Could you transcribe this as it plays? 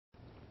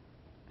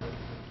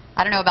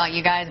I don't know about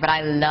you guys, but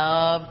I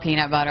love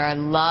peanut butter. I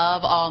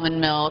love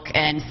almond milk.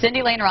 And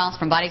Cindy Lane Ross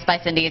from Bodies by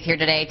Cindy is here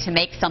today to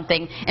make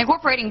something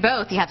incorporating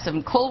both. You have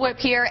some Cool Whip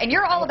here, and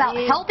you're all about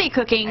healthy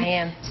cooking. I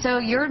am. So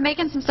you're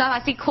making some stuff.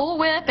 I see Cool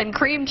Whip and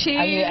cream cheese.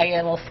 Are you a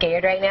little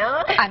scared right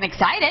now? I'm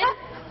excited.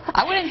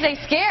 I wouldn't say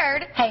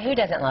scared. Hey, who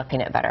doesn't love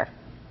peanut butter?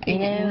 You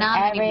know,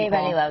 Not many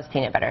everybody people. loves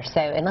peanut butter,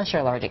 so unless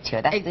you're allergic to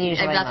it, that's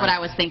usually That's what I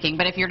was thinking.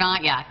 But if you're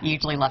not, yeah, you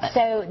usually love it.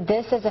 So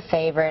this is a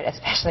favorite,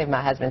 especially of my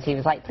husband's. He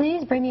was like,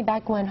 please bring me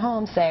back one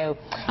home. So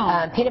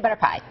peanut butter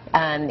pie.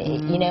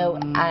 You know,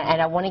 and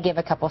I want to give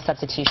a couple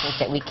substitutions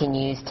that we can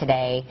use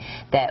today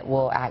that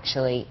will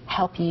actually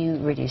help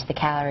you reduce the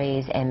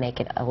calories and make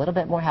it a little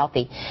bit more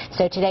healthy.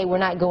 So today we're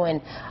not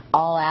going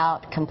all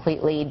out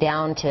completely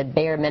down to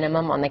bare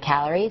minimum on the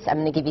calories.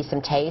 I'm going to give you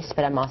some taste,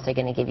 but I'm also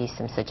going to give you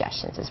some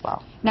suggestions as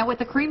well. Now with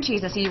the cream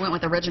cheese, I see you went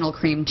with original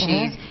cream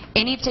cheese.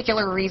 Any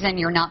particular reason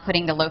you're not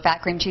putting the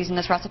low-fat cream cheese in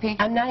this recipe?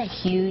 I'm not a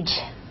huge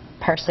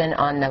person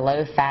on the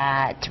low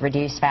fat,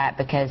 reduced fat,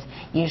 because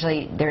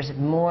usually there's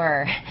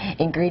more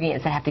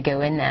ingredients that have to go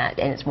in that,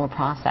 and it's more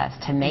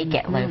processed to make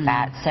it low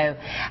fat. So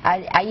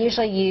I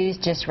usually use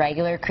just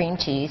regular cream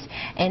cheese,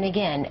 and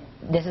again,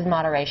 this is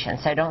moderation,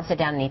 so don't sit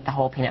down and eat the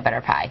whole peanut butter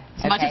pie.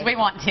 As much as we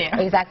want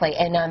to. Exactly,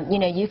 and you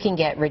know, you can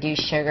get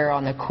reduced sugar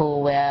on the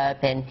Cool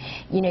Whip, and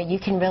you know, you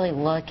can really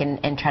look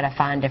and try to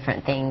find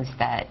different things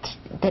that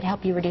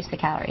help you reduce the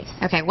calories.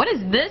 Okay, what is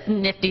this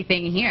nifty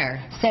thing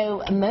here?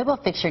 So Mobile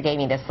Fixture gave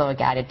me this little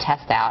guided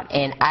test out,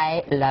 and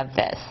I love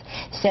this.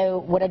 So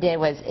what I did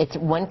was, it's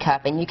 1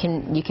 cup, and you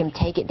can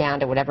take it down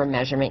to whatever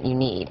measurement you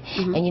need.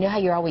 And you know how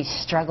you're always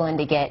struggling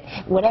to get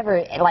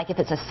whatever, like if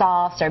it's a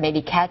sauce or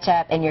maybe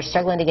ketchup, and you're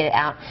struggling to get it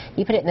out,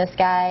 you put it in this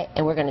guy,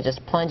 and we're going to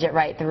just plunge it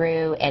right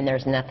through, and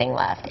there's nothing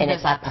left, and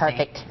it's a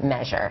perfect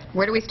measure.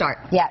 Where do we start?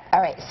 Yeah.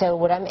 All right. So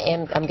what I'm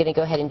going to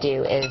go ahead and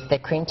do is the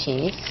cream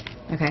cheese.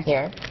 Okay.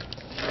 Here.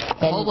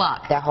 The whole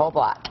block. The whole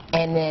block.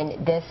 And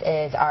then this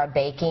is our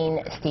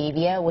baking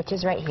stevia, which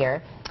is right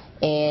here.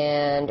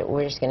 And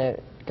we're just going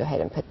to go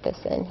ahead and put this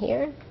in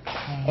here.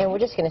 And we're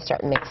just going to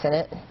start mixing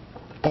it.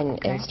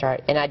 And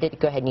start. And I did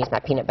go ahead and use my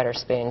peanut butter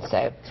spoon,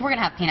 so we're going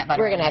to have peanut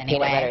butter. We're going to have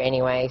peanut butter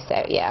anyway,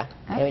 so yeah.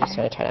 Okay. And we're just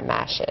going to try to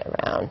mash it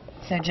around.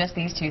 So just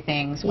these 2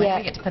 things. When do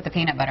we get to put the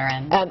peanut butter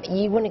in?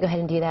 You want to go ahead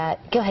and do that?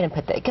 Go ahead and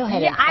put the. Go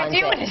ahead and plunge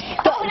I want to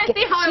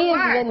see how it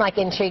works. She's been like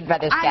intrigued by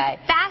this guy.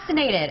 I'm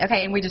fascinated.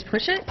 Okay, and we just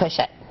push it? Push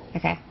it.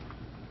 Okay.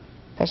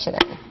 Push it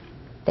in.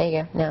 There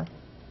you go. No.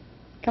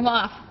 Come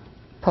off.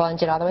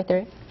 Plunge it all the way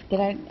through. Did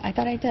I? I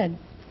thought I did.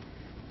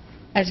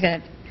 I just got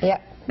it.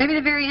 Yep. Maybe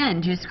the very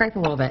end, you just scrape a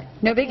little bit.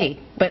 No biggie.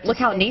 But look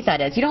how neat that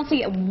is. You don't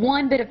see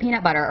 1 bit of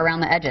peanut butter around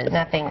the edges.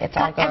 Nothing. It's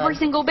all gone. Every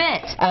single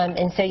bit.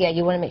 And so, yeah,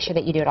 you want to make sure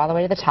that you do it all the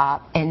way to the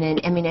top. And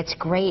then, I mean, it's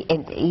great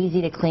and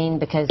easy to clean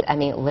because, I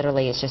mean,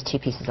 literally it's just 2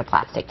 pieces of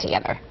plastic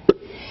together.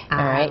 All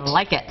right. I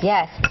like it.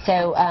 Yes.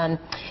 So,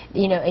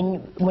 you know,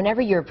 and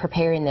whenever you're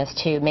preparing this,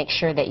 too, make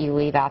sure that you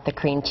leave out the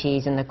cream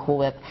cheese and the Cool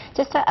Whip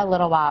just a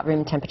little while at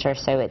room temperature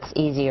so it's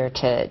easier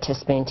to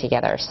spoon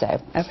together. So.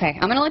 Okay.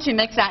 I'm going to let you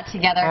mix that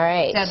together. All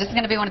right. So this is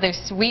going to be one of those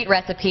sweet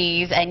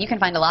recipes, and you can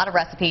find a lot of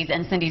recipes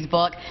in Cindy's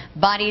book.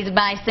 Bodies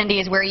by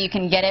Cindy is where you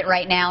can get it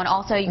right now, and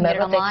also you can get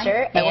it online.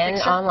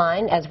 And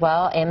online as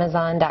well,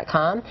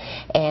 Amazon.com.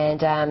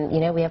 And, you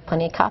know, we have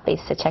plenty of copies,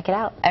 so check it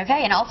out.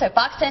 Okay, and also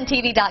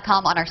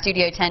Fox10TV.com on our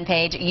Studio 10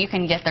 page. You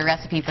can get the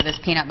recipe for this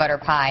peanut butter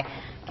pie.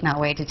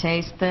 Cannot wait to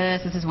taste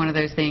this. This is one of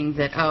those things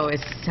that, oh,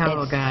 is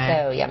so good.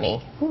 It's so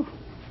yummy. Whew.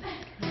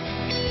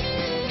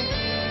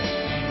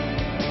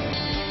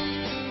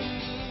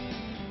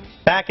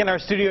 Back in our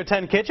Studio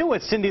 10 kitchen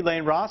with Cindy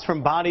Lane Ross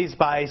from Bodies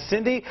by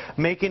Cindy,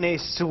 making a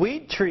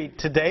sweet treat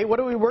today. What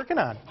are we working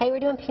on? Hey, we're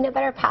doing peanut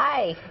butter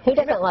pie. Who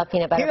doesn't love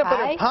peanut butter pie? Peanut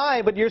butter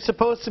pie, but you're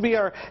supposed to be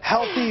our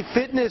healthy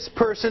fitness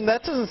person.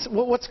 That's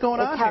what's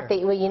going on here? It's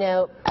healthy. Well, you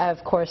know,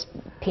 of course,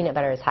 peanut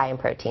butter is high in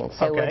protein,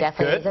 so we're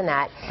definitely using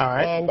that. All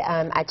right. And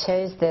I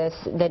chose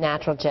the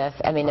natural Jif.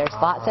 I mean, there's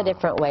lots of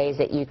different ways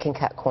that you can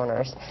cut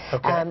corners.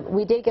 Okay.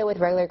 We did go with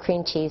regular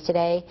cream cheese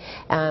today.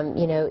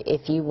 You know,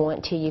 if you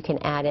want to, you can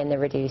add in the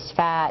reduced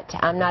fat.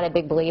 I'm not a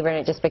big believer in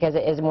it just because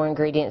it is more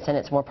ingredients and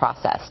it's more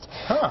processed.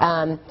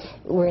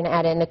 We're going to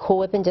add in the Cool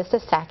Whip in just a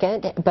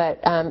second, but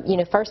you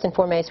know, first and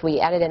foremost, we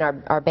added in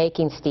our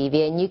baking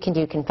stevia, and you can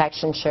do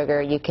confection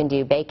sugar, you can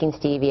do baking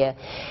stevia,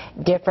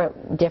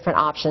 different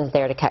options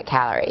there to cut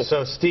calories.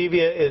 So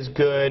stevia is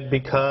good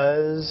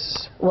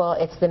because? Well,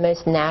 it's the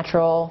most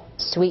natural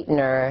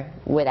sweetener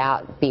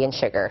without being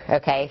sugar.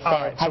 Okay,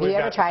 so have you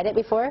ever tried it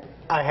before?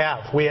 I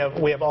have. We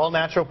have all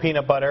natural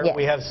peanut butter. Yes.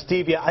 We have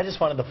stevia. I just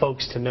wanted the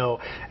folks to know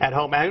at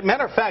home.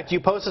 Matter of fact,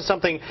 you posted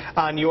something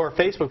on your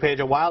Facebook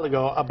page a while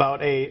ago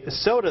about a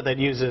soda that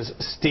uses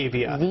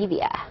stevia.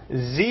 Zevia.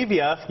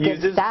 Zevia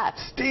uses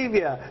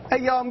stevia.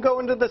 Hey, yo, I'm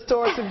going to the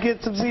store to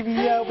get some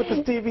Zevia with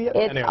the stevia.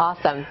 It's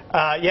awesome.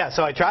 Yeah,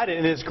 so I tried it,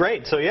 and it's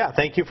great. So, yeah,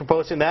 thank you for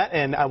posting that,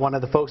 and I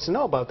wanted the folks to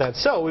know about that.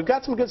 So we've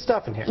got some good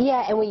stuff in here.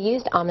 Yeah, and we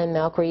used almond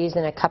milk. We're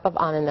using a cup of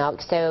almond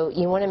milk. So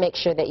you want to make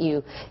sure that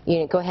you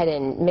go ahead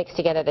and mix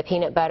together the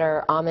peanut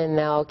butter, almond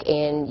milk,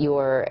 and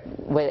your,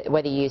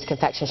 whether you use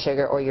confection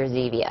sugar or your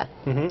Zevia.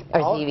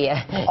 Or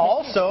Zevia.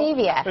 Also,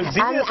 Zevia.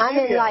 I'm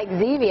in like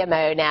Zevia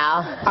mode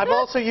now. I'm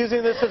also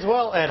using this as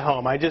well at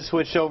home. I just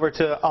switched over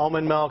to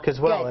almond milk as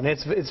well, Good. and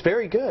it's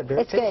very good.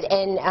 Very It's good,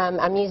 and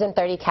I'm using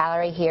 30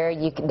 calorie here.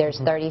 There's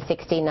 30,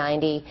 60,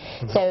 90.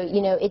 So,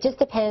 you know, it just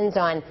depends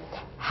on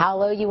how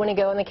low you want to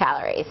go in the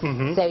calories.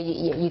 So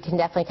you can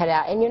definitely cut it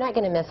out, and you're not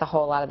going to miss a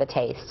whole lot of the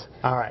taste.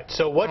 All right,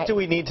 so what do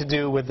we need to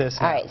do with this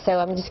now? All right, so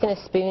I'm just going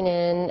to spoon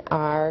in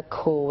our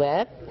Cool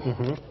Whip.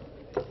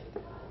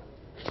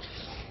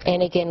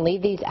 And again,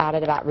 leave these out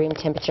at about room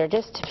temperature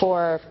just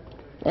for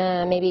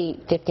maybe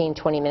 15,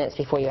 20 minutes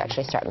before you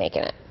actually start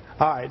making it.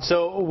 All right,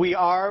 so we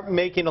are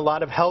making a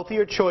lot of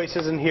healthier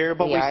choices in here,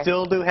 but we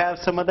still do have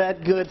some of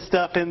that good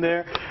stuff in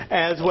there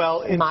as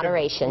well. In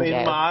moderation,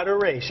 In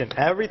moderation.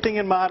 Everything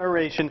in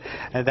moderation,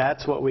 and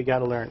that's what we got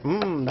to learn.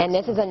 And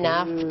this is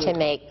enough to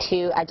make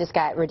 2, I just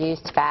got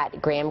reduced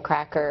fat graham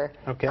cracker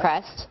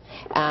crust,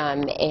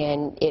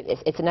 and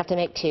it's enough to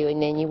make 2,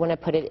 and then you want to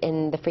put it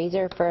in the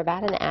freezer for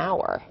about an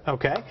hour.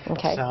 Okay.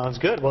 Sounds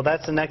good. Well,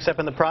 that's the next step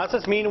in the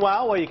process.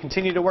 Meanwhile, while you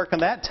continue to work on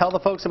that, tell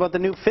the folks about the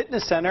new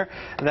fitness center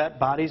that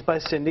Bodies by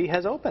Cindy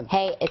has opened.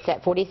 Hey, it's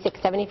at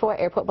 4674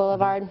 Airport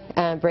Boulevard.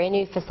 Brand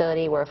new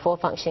facility. We're a full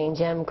functioning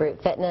gym,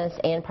 group fitness,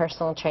 and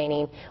personal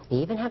training. We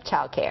even have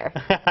childcare.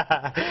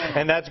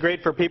 And that's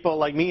great for people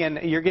like me, and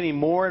you're getting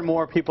more and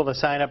more people to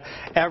sign up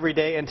every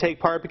day and take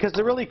part, because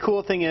the really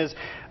cool thing is,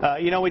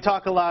 you know, we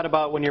talk a lot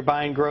about when you're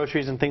buying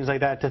groceries and things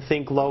like that to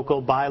think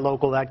local, buy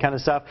local, that kind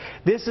of stuff.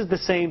 This is the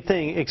same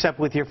thing except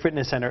with your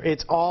fitness center.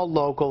 It's all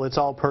local, it's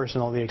all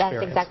personal, the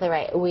experience. That's exactly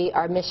right.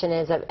 Our mission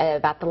is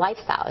about the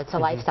lifestyle. It's a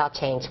lifestyle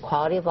change.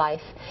 Quality of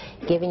life,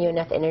 giving you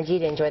enough energy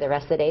to enjoy the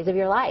rest of the days of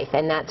your life,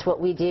 and that's what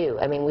we do.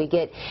 I mean, we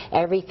get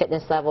every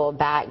fitness level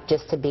back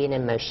just to be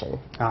in motion.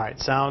 All right,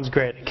 sounds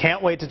great.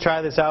 Can't wait to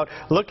try this out.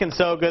 Looking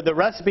so good. The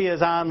recipe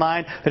is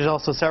online. There's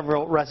also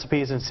several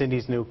recipes in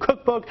Cindy's new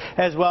cookbook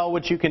as well,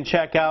 which you can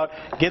check out.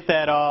 Get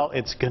that all.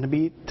 It's going to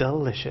be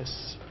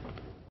delicious.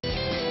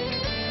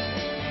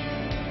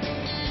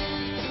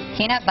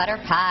 Peanut butter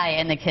pie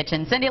in the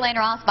kitchen. Cindy Lane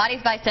Ross, Bodies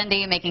by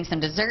Cindy, making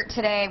some dessert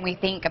today. We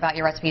think about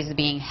your recipes as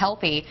being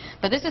healthy,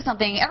 but this is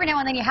something every now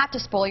and then you have to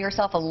spoil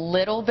yourself a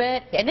little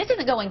bit. And this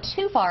isn't going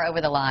too far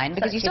over the line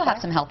because you still have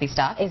some healthy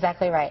stuff.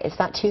 Exactly right. It's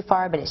not too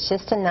far, but it's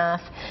just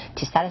enough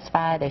to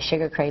satisfy those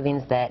sugar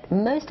cravings that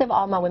most of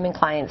all my women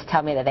clients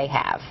tell me that they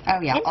have.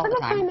 Oh yeah, and all the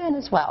time. And some of my men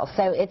as well.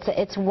 So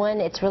it's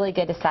really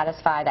good to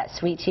satisfy that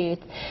sweet tooth.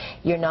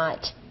 You're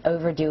not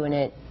overdoing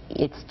it.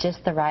 It's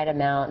just the right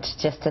amount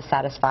just to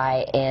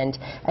satisfy, and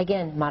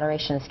again,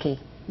 moderation is key.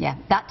 Yeah,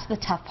 that's the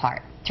tough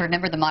part, to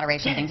remember the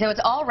moderation thing. So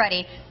it's all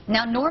ready.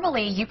 Now,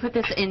 normally you put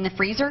this in the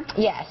freezer?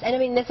 Yes, and I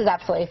mean, this is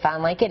absolutely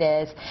fine like it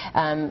is.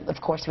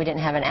 Of course, we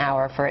didn't have an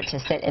hour for it to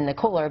sit in the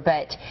cooler,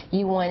 but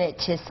you want it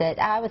to sit,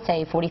 I would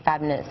say,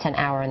 45 minutes to an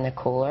hour in the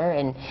cooler,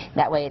 and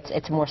that way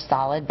it's more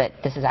solid, but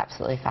this is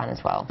absolutely fine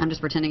as well. I'm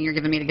just pretending you're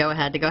giving me the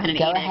go-ahead to go ahead and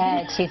eat it. Go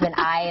ahead. She's an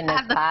eye in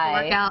this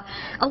pie. Workout.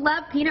 I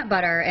love peanut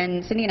butter,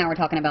 and Cindy and I were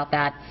talking about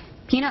that.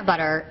 Peanut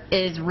butter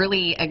is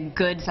really a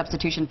good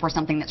substitution for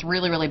something that's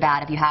really, really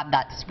bad if you have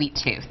that sweet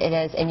tooth. It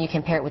is, and you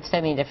can pair it with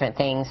so many different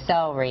things.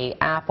 Celery,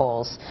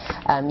 apples.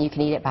 You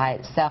can eat it by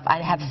itself.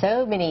 I have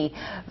so many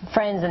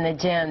friends in the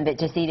gym that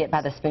just eat it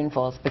by the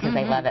spoonfuls because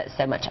they love it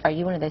so much. Are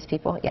you one of those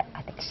people? Yeah,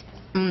 I think so.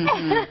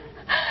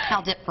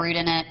 I'll dip fruit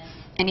in it.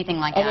 Anything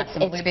like and that,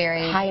 some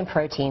blueberries. It's high in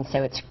protein,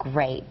 so it's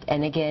great.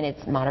 And again,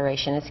 it's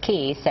moderation is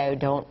key, so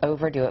don't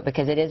overdo it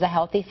because it is a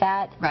healthy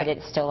fat, but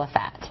it's still a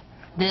fat.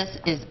 This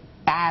is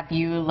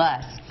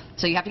fabulous.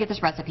 So you have to get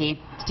this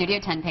recipe, Studio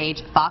 10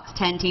 page,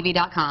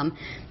 fox10tv.com.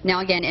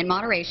 Now again, in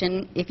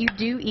moderation, if you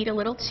do eat a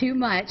little too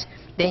much,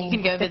 then you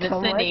can go visit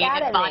Cindy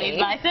at Bodies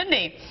by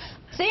Cindy.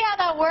 See how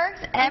that works?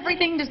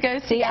 Everything just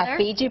goes together. I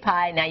feed you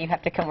pie, now you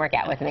have to come work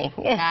out with me.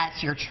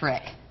 That's your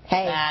trick.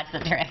 Hey, that's the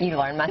trick. You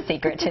learned my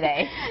secret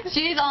today.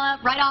 She's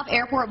right off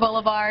Airport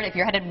Boulevard. If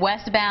you're headed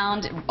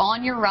westbound,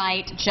 on your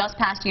right, just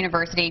past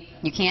University,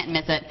 you can't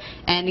miss it.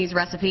 And these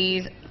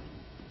recipes,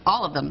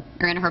 all of them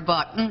are in her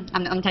book.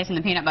 I'm tasting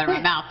the peanut butter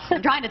in my mouth.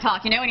 I'm trying to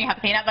talk. You know when you have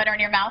peanut butter in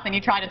your mouth and you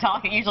try to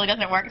talk, it usually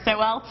doesn't work so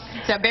well.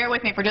 So bear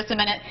with me for just a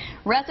minute.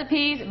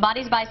 Recipes,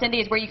 Bodies by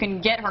Cindy is where you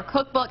can get her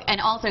cookbook, and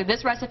also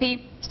this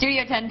recipe,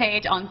 Studio 10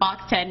 page on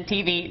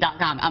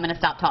fox10tv.com. I'm going to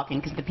stop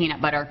talking because the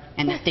peanut butter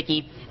and the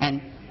sticky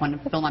and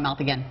want to fill my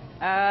mouth again.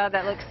 Oh,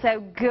 that looks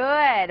so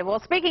good.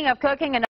 Well, speaking of cooking,